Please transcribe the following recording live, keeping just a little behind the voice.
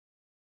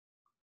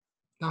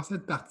Dans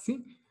cette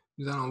partie,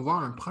 nous allons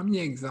voir un premier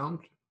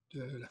exemple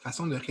de la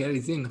façon de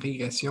réaliser une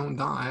régression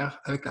dans R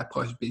avec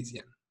l'approche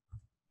bayésienne.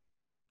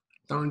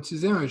 Nous allons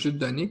utiliser un jeu de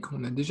données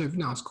qu'on a déjà vu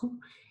dans ce cours,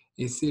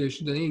 et c'est le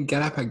jeu de données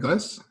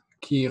Galapagos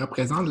qui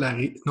représente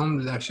le nombre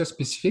de la richesse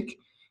spécifique,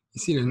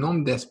 ici le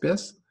nombre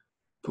d'espèces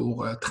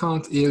pour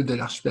 30 îles de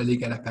l'archipel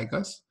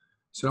Galapagos,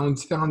 selon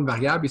différentes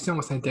variables. Ici, on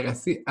va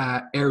s'intéresser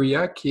à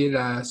area, qui est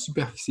la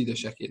superficie de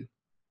chaque île.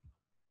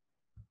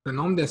 Le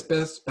nombre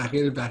d'espèces par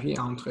île varie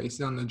entre, ici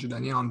dans notre jeu de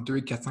données, entre 2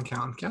 et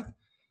 444.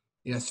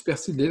 Et la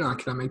superficie de l'île en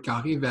kilomètres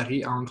carrés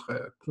varie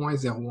entre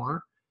 0,01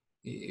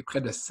 et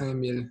près de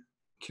 5000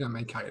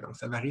 km². Donc,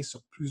 ça varie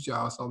sur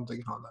plusieurs sortes de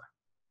grandeurs.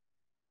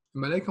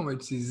 Le modèle qu'on va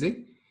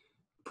utiliser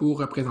pour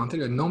représenter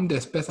le nombre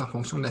d'espèces en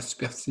fonction de la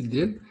superficie de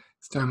l'île,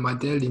 c'est un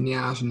modèle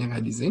linéaire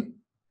généralisé,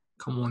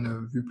 comme on a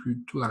vu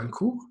plus tôt dans le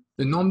cours.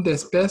 Le nombre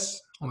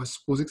d'espèces, on va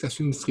supposer que ça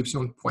suit une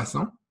distribution de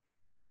poissons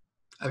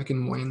avec une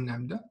moyenne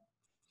lambda.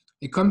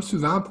 Et comme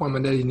souvent pour un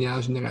modèle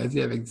linéaire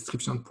généralisé avec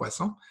distribution de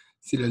poissons,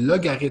 c'est le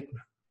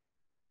logarithme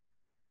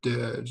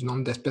du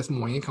nombre d'espèces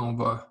moyen qu'on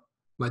va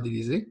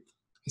modéliser.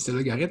 Et ce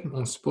logarithme,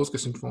 on suppose que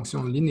c'est une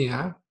fonction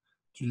linéaire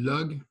du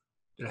log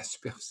de la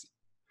superficie.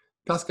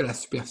 Parce que la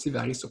superficie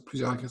varie sur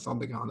plusieurs sortes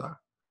de grandeurs,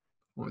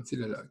 on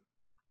utilise le log.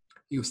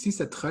 Et aussi,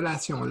 cette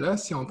relation-là,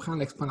 si on prend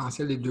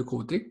l'exponentielle des deux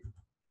côtés,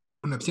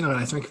 on obtient une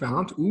relation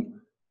équivalente où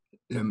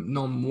le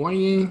nombre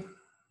moyen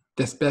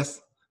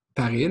d'espèces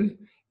par île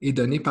est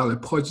donné par le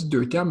produit de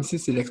deux termes. Ici,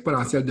 c'est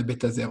l'exponentielle de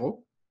bêta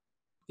 0.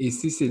 Et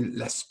ici, c'est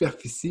la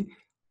superficie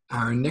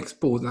à un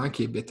exposant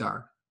qui est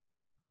bêta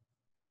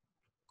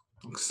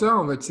 1. Donc ça,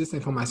 on va utiliser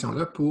cette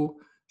information-là pour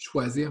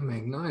choisir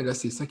maintenant, et là,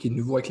 c'est ça qui est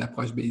nouveau avec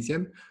l'approche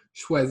bayésienne,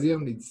 choisir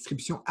des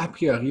distributions a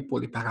priori pour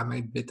les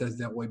paramètres bêta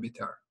 0 et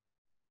bêta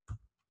 1.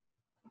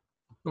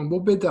 Donc,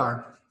 pour bêta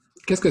 1,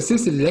 qu'est-ce que c'est?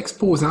 C'est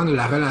l'exposant de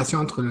la relation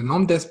entre le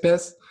nombre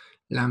d'espèces,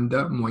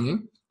 lambda,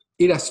 moyen,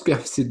 et la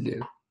superficie de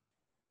l'île.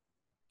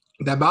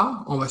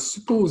 D'abord, on va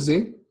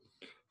supposer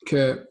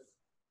que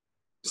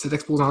cet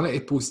exposant-là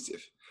est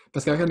positif.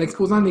 Parce qu'avec un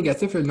exposant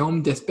négatif, le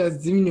nombre d'espèces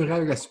diminuerait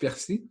avec la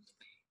superficie.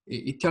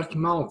 Et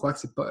théoriquement, on croit que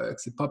ce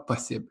n'est pas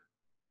possible.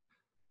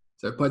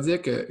 Ça ne veut pas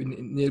dire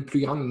qu'une île plus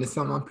grande a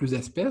nécessairement plus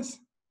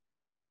d'espèces,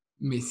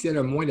 mais si elle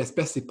a moins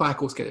d'espèces, ce n'est pas à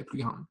cause qu'elle est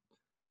plus grande.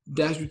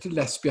 D'ajouter de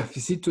la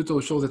superficie, toute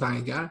autre chose étant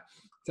égale,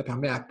 ça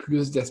permet à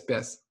plus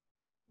d'espèces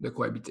de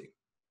cohabiter.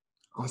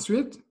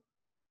 Ensuite,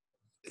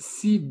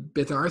 si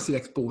bêta 1, c'est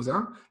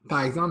l'exposant,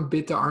 par exemple,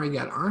 bêta 1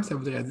 égale 1, ça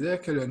voudrait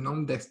dire que le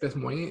nombre d'espèces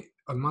moyennes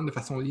augmente de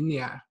façon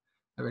linéaire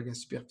avec la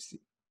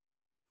superficie.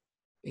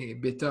 Et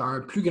bêta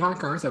 1 plus grand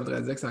qu'1, ça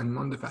voudrait dire que ça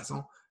augmente de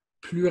façon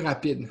plus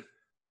rapide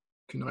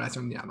qu'une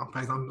relation linéaire. Donc,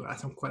 par exemple, une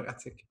relation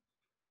quadratique.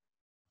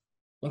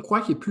 On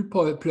croit qu'il est plus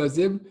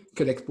plausible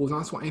que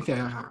l'exposant soit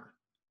inférieur à 1.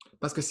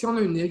 Parce que si on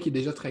a une île qui est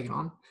déjà très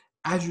grande,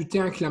 ajouter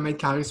un kilomètre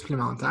carré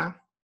supplémentaire,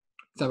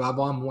 ça va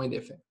avoir moins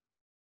d'effet.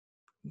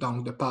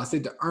 Donc, de passer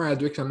de 1 à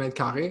 2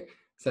 km²,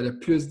 ça a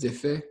plus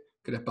d'effet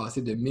que de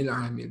passer de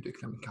 1001 à 1002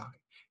 km².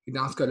 Et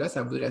dans ce cas-là,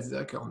 ça voudrait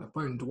dire qu'on n'a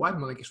pas une droite,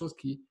 mais on a quelque chose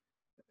qui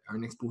a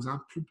un exposant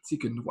plus petit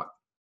qu'une droite.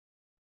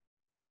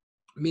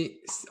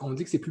 Mais on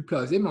dit que c'est plus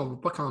plausible, mais on ne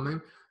veut pas quand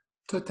même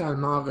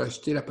totalement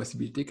rejeter la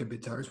possibilité que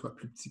bêta 1 soit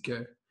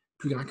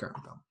plus grand que 1.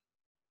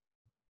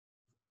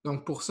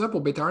 Donc pour ça,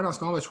 pour bêta 1, dans ce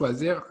cas, on va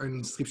choisir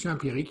une distribution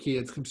empirique qui est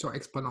la distribution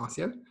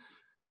exponentielle,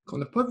 qu'on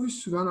n'a pas vu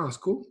souvent dans ce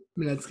cours,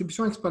 mais la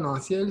distribution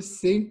exponentielle,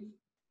 c'est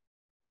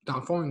dans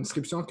le fond une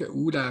distribution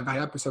où la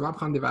variable peut seulement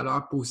prendre des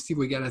valeurs positives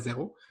ou égales à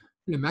 0.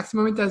 Le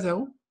maximum est à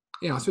 0,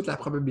 et ensuite la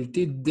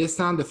probabilité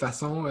descend de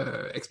façon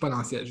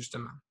exponentielle,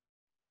 justement.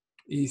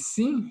 Et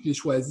ici, j'ai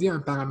choisi un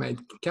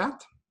paramètre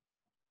 4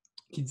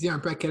 qui dit un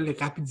peu à quelle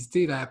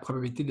rapidité la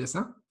probabilité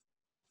descend.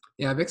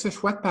 Et avec ce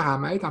choix de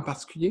paramètre en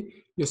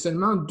particulier, il y a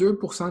seulement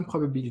 2% de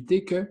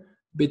probabilité que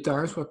bêta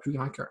 1 soit plus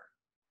grand que 1.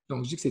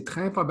 Donc, je dis que c'est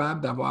très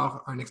improbable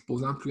d'avoir un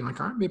exposant plus grand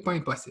que 1, mais pas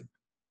impossible.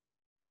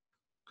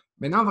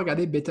 Maintenant, on va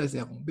regarder bêta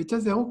 0. Bêta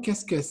 0,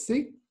 qu'est-ce que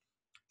c'est?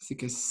 C'est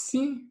que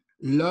si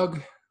log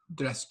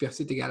de la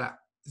superficie est égal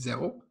à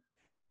 0,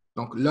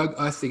 donc log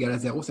A c'est égal à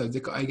 0, ça veut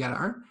dire qu'A égale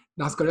à 1.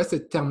 Dans ce cas-là, ce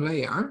terme-là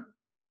est 1.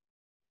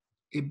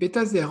 Et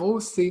bêta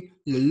 0, c'est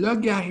le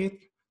logarithme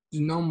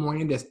du nombre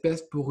moyen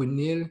d'espèces pour une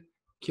île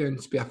qui a une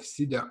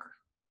superficie de 1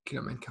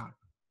 km².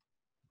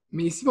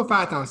 Mais ici, il faut faire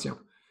attention.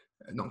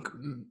 Donc,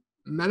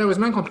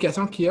 malheureusement, une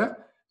complication qu'il y a,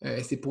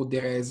 c'est pour des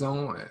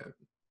raisons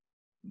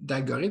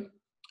d'algorithme.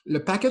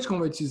 Le package qu'on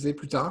va utiliser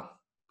plus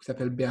tard, qui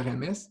s'appelle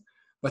BRMS,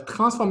 va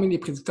transformer les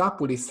prédicteurs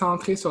pour les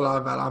centrer sur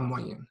leur valeur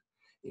moyenne.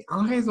 Et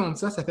en raison de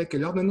ça, ça fait que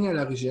l'ordonnée à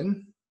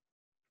l'origine,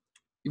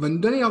 il va nous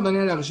donner l'ordonnée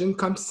à l'origine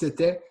comme si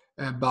c'était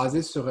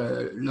basé sur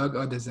log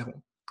A de 0.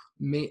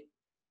 Mais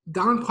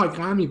dans le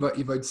programme, il va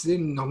utiliser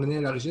une ordonnée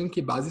à l'origine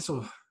qui est basée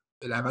sur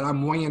la valeur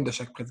moyenne de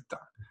chaque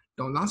prédicteur.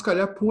 Donc, dans ce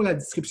cas-là, pour la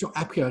distribution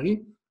a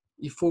priori,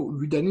 il faut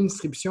lui donner une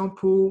distribution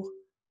pour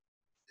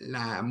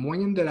la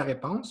moyenne de la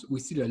réponse, ou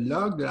ici le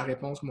log de la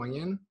réponse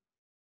moyenne,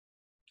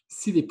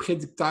 si les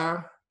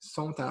prédicteurs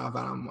sont à leur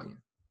valeur moyenne.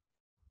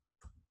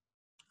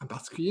 En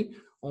particulier,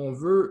 on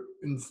veut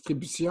une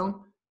distribution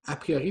a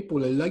priori pour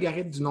le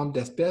logarithme du nombre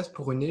d'espèces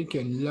pour une île qui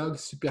a une log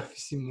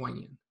superficie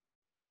moyenne.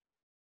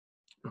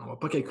 On ne va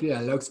pas calculer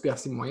la log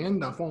superficie moyenne.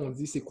 Dans le fond, on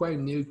dit c'est quoi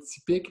une île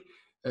typique,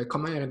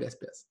 combien il y aurait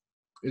d'espèces.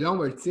 Et là, on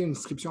va utiliser une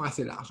description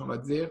assez large. On va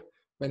dire,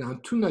 bien, dans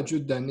tout notre jeu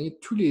de données,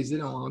 tous les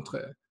îles ont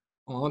entre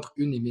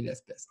 1 et 1000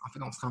 espèces. En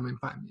fait, on ne se rend même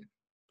pas à 1000.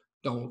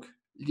 Donc,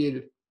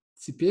 l'île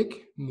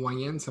typique,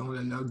 moyenne selon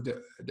le log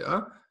de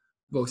A,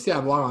 va aussi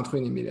avoir entre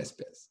 1 et 1000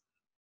 espèces.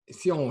 Et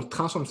si on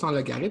transforme ça en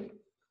logarithme,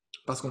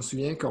 parce qu'on se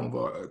souvient qu'on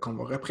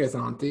va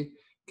représenter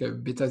que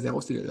bêta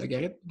 0, c'est le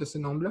logarithme de ce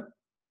nombre-là,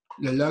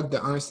 le log de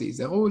 1, c'est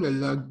 0, le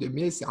log de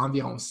 1000, c'est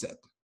environ 7.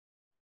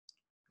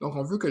 Donc,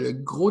 on veut que le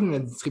gros de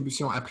notre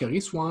distribution a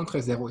priori soit entre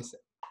 0 et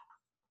 7.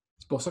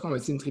 C'est pour ça qu'on va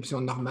utiliser une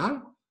distribution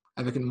normale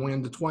avec une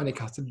moyenne de 3 et un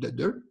écart type de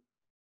 2.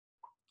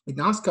 Et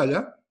dans ce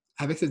cas-là,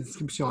 avec cette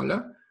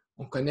distribution-là,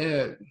 on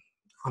connaît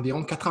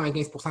environ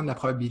 95% de la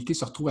probabilité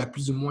se retrouve à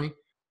plus ou moins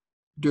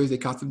 2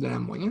 écarts types de la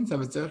moyenne. Ça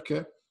veut dire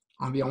que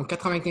environ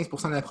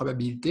 95% de la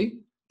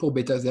probabilité pour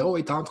bêta 0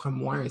 est entre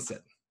moins et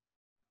 7.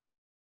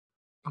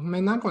 Donc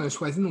maintenant qu'on a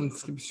choisi nos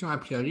distributions a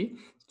priori,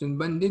 c'est une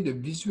bonne idée de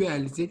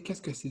visualiser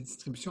qu'est-ce que ces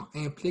distributions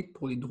impliquent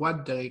pour les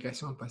droites de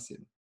régression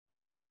possibles.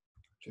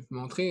 Je vais vous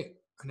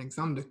montrer un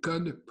exemple de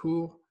code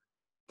pour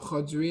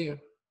produire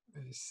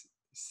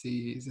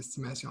ces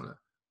estimations-là.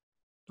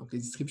 Donc les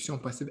distributions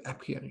possibles a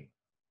priori.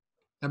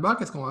 D'abord,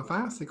 qu'est-ce qu'on va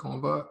faire? C'est qu'on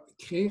va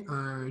créer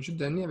un jeu de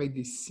données avec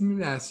des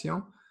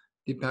simulations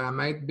des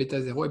paramètres bêta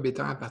 0 et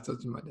bêta 1 à partir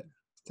du modèle.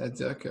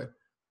 C'est-à-dire que,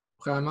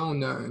 premièrement,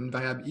 on a une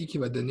variable i qui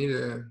va donner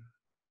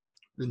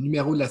le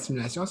numéro de la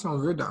simulation, si on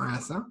veut, de 1 à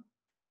 100.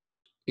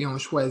 Et on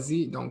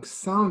choisit donc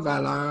 100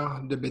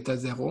 valeurs de bêta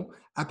 0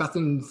 à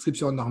partir d'une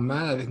distribution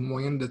normale avec une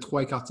moyenne de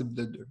 3 écarts type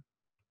de 2.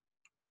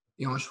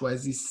 Et on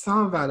choisit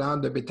 100 valeurs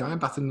de bêta 1 à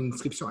partir d'une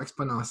distribution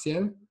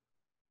exponentielle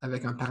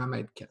avec un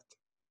paramètre 4.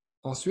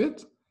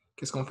 Ensuite,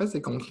 qu'est-ce qu'on fait?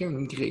 C'est qu'on crée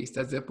une grille,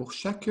 c'est-à-dire pour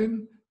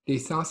chacune des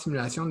 100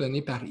 simulations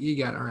données par i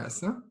égale 1 à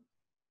 100,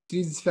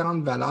 les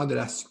différentes valeurs de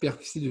la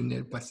superficie d'une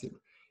île possible.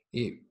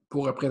 Et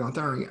pour représenter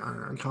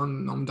un grand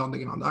nombre d'ordres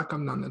de grandeur,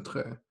 comme dans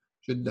notre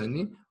jeu de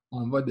données,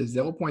 on va de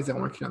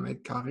 0,01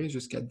 km²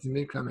 jusqu'à 10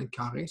 000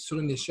 km² sur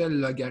une échelle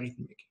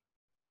logarithmique.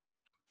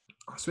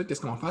 Ensuite,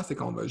 qu'est-ce qu'on va faire? C'est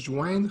qu'on va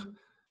joindre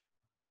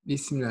les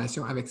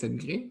simulations avec cette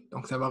grille.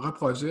 Donc, ça va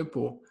reproduire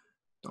on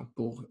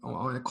va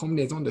avoir la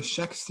combinaison de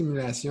chaque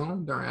simulation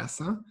de 1 à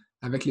 100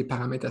 avec les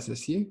paramètres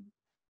associés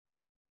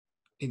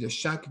et de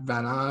chaque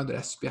valeur de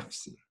la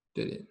superficie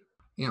de l'île.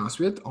 Et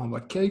ensuite, on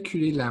va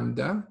calculer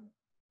lambda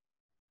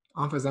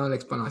en faisant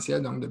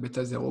l'exponentielle donc de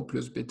bêta 0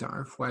 plus bêta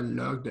 1 fois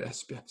log de la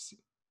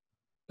superficie.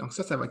 Donc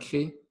ça va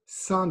créer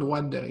 100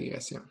 droites de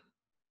régression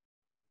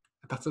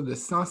à partir de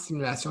 100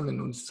 simulations de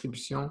nos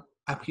distributions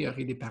a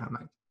priori des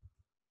paramètres.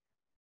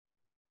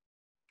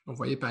 Donc, vous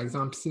voyez par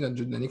exemple ici, notre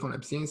jeu de données qu'on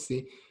obtient,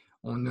 c'est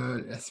on a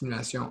la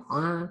simulation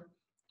 1,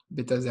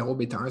 bêta 0,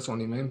 bêta 1 sont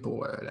les mêmes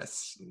pour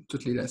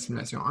toutes les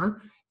simulations 1,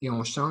 et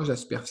on change la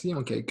superficie et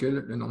on calcule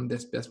le nombre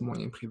d'espèces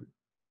moyen prévues.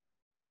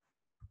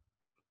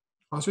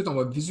 Ensuite, on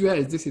va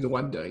visualiser ces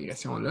droites de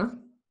régression-là.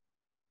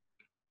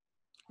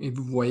 Et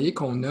vous voyez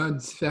qu'on a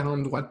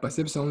différentes droites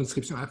possibles selon une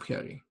distribution a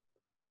priori.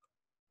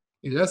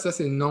 Et là, ça,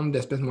 c'est le nombre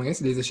d'espèces moyennes,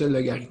 c'est des échelles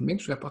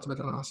logarithmiques, je vais apporter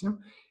votre attention.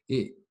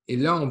 Et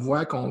là, on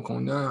voit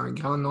qu'on a un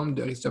grand nombre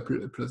de résultats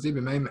plausibles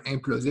et même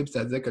implausibles,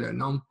 c'est-à-dire que le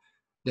nombre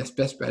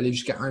d'espèces peut aller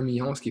jusqu'à 1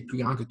 million, ce qui est plus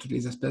grand que toutes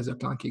les espèces de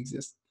plantes qui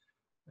existent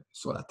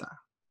sur la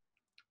Terre.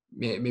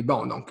 Mais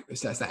bon, donc,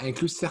 ça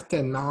inclut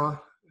certainement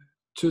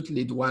toutes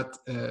les droites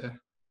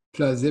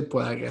plausibles pour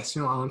la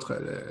régression entre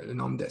le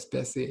nombre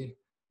d'espèces et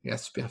la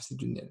superficie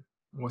d'une île.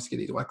 On voit qu'il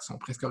y a des droites qui sont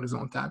presque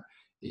horizontales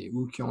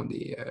ou qui ont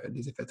des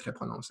effets très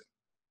prononcés.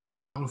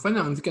 Donc, une fois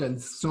qu'on dit que notre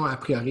distribution a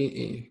priori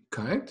est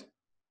correcte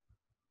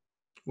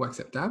ou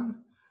acceptable,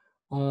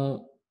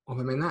 on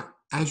va maintenant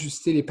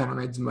ajuster les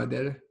paramètres du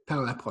modèle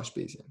par l'approche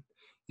bayésienne.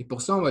 Et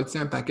pour ça, on va utiliser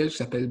un package qui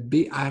s'appelle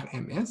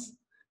BRMS,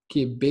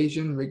 qui est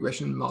Bayesian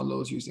Regression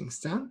Models Using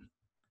STAN.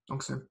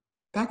 Donc, c'est un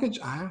package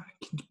R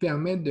qui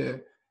permet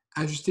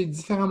d'ajuster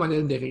différents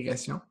modèles de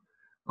régression.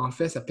 En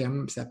fait, ça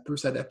peut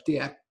s'adapter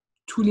à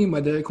tous les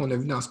modèles qu'on a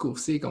vus dans ce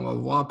cours-ci et qu'on va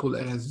voir pour le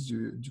reste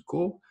du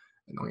cours,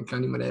 donc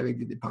incluant les modèles avec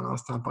des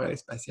dépendances temporelles et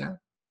spatiales.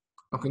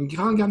 Donc, une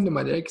grande gamme de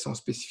modèles qui sont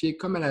spécifiés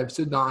comme à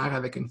l'habitude dans R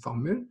avec une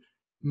formule,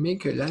 mais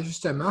que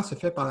l'ajustement se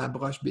fait par la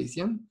broche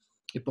bayésienne.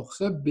 Et pour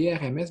ça,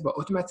 BRMS va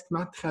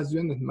automatiquement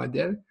traduire notre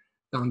modèle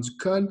dans du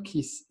code qui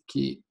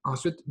est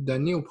ensuite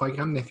donné au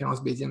programme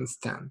d'inférence bayésienne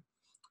STAN.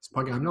 Ce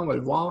programme-là, on va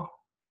le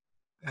voir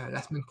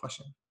la semaine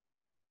prochaine.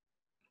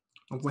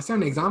 Donc, voici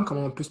un exemple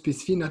comment on peut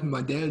spécifier notre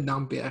modèle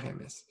dans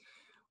BRMS.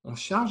 On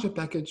charge le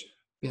package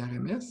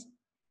BRMS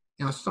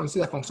et ensuite on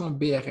utilise la fonction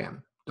BRM.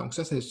 Donc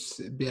ça,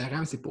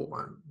 BRM, c'est pour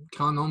un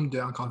grand nombre,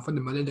 encore une fois, de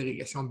modèles de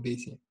régression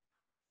bayésiens.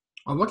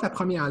 On voit que la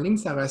première ligne,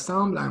 ça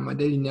ressemble à un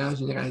modèle linéaire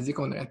généralisé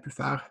qu'on aurait pu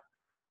faire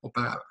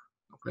auparavant.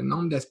 Donc le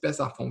nombre d'espèces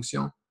en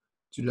fonction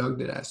du log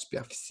de la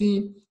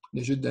superficie,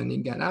 le jeu de données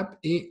Gallup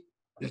et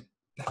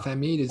la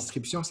famille de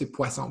distribution, c'est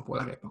poisson pour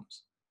la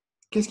réponse.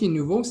 Qu'est-ce qui est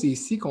nouveau? C'est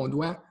ici qu'on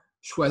doit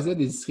choisir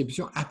des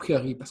distributions a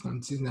priori parce qu'on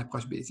utilise une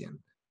approche bayésienne.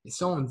 Et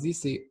ça, on dit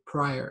c'est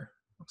prior.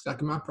 Donc, c'est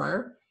l'argument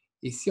prior.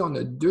 Et ici, on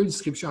a deux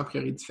distributions a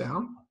priori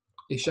différentes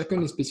et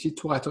chacune est spécifiée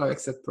tour à tour avec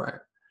cette prior.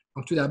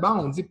 Donc, tout d'abord,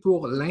 on dit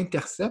pour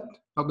l'intercept,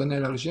 ordonné à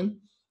l'origine,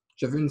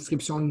 je veux une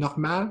distribution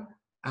normale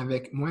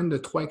avec moins de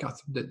 3 écarts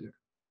types de 2.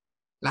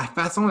 La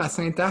façon, la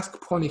syntaxe,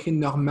 pourquoi on écrit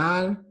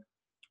normal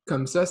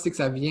comme ça, c'est que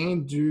ça vient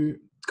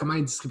du comment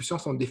les distributions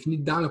sont définies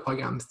dans le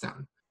programme Stan,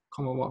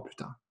 qu'on va voir plus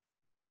tard.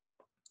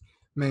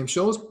 Même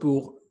chose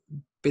pour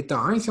bêta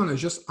 1, ici on a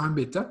juste un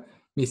bêta,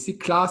 mais ici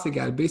classe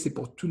égale B, c'est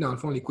pour tout dans le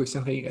fond les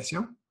coefficients de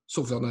régression,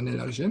 sauf ordonné à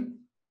l'origine.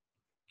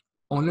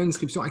 On a une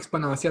distribution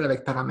exponentielle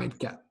avec paramètre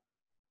 4.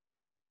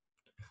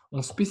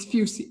 On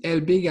spécifie aussi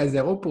LB égale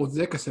 0 pour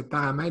dire que ce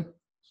paramètre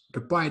ne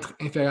peut pas être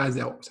inférieur à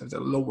 0, ça veut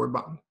dire lower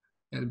bound,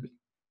 LB.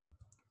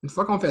 Une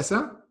fois qu'on fait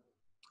ça,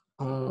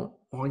 on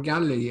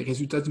regarde les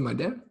résultats du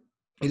modèle.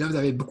 Et là, vous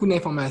avez beaucoup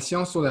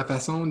d'informations sur la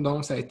façon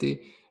dont ça a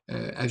été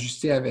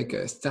ajusté avec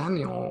Stan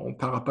et on ne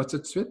parlera pas de ça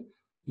tout de suite.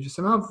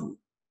 Justement, vous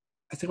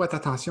attirez votre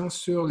attention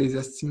sur les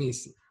estimés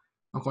ici.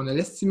 Donc, on a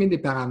l'estimé des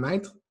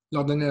paramètres,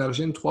 l'ordonnée à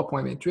l'origine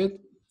 3.28,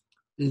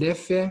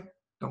 l'effet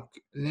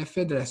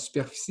de la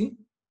superficie,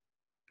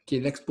 qui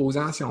est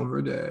l'exposant, si on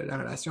veut, de la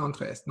relation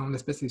entre nombre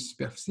d'espèces et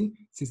superficie,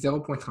 c'est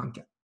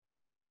 0.34.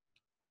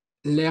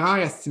 L'erreur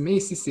estimée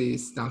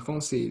ici, dans le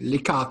fond, c'est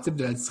l'écart type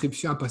de la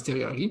distribution a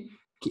posteriori,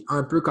 qui est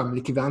un peu comme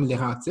l'équivalent de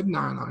l'erreur type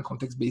dans le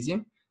contexte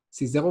bayésien.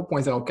 C'est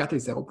 0.04 et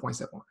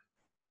 0.01.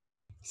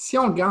 Si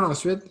on regarde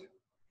ensuite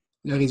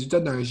le résultat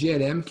d'un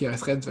GLM qui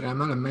resterait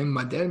vraiment le même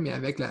modèle, mais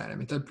avec la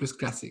méthode plus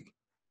classique,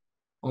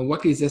 on voit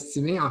que les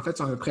estimés, en fait,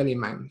 sont à peu près les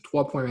mêmes.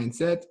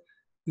 3.27,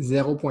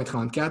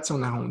 0.34 si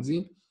on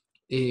arrondit,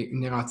 et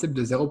une erreur type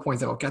de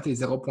 0.04 et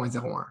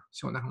 0.01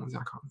 si on arrondit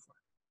encore une fois.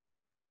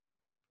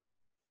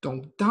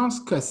 Donc, dans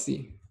ce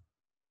cas-ci,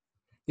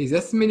 les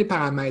estimés des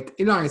paramètres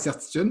et leur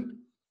incertitude,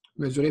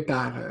 mesurés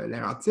par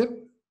l'erreur type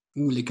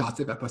ou l'écart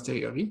type a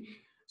posteriori,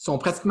 sont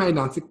pratiquement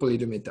identiques pour les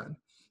deux méthodes.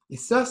 Et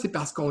ça, c'est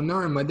parce qu'on a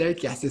un modèle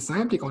qui est assez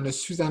simple et qu'on a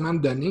suffisamment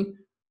de données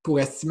pour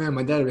estimer un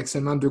modèle avec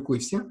seulement deux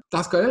coefficients.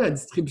 Dans ce cas-là, la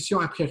distribution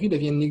a priori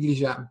devient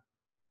négligeable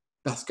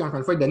parce qu'encore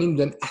une fois, les données nous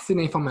donnent assez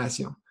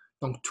d'informations.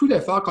 Donc, tout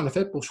l'effort qu'on a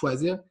fait pour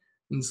choisir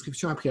une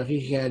distribution a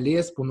priori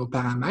réaliste pour nos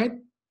paramètres,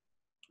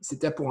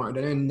 c'était pour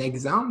donner un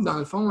exemple, dans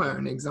le fond,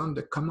 un exemple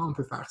de comment on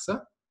peut faire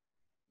ça.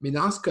 Mais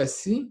dans ce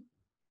cas-ci,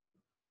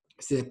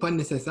 ce n'est pas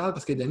nécessaire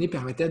parce que les données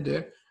permettaient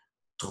de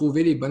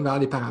trouver les bonnes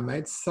valeurs des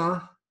paramètres sans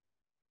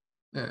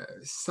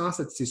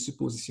ces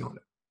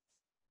suppositions-là.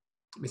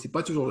 Mais ce n'est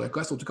pas toujours le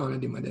cas, surtout quand on a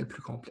des modèles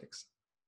plus complexes.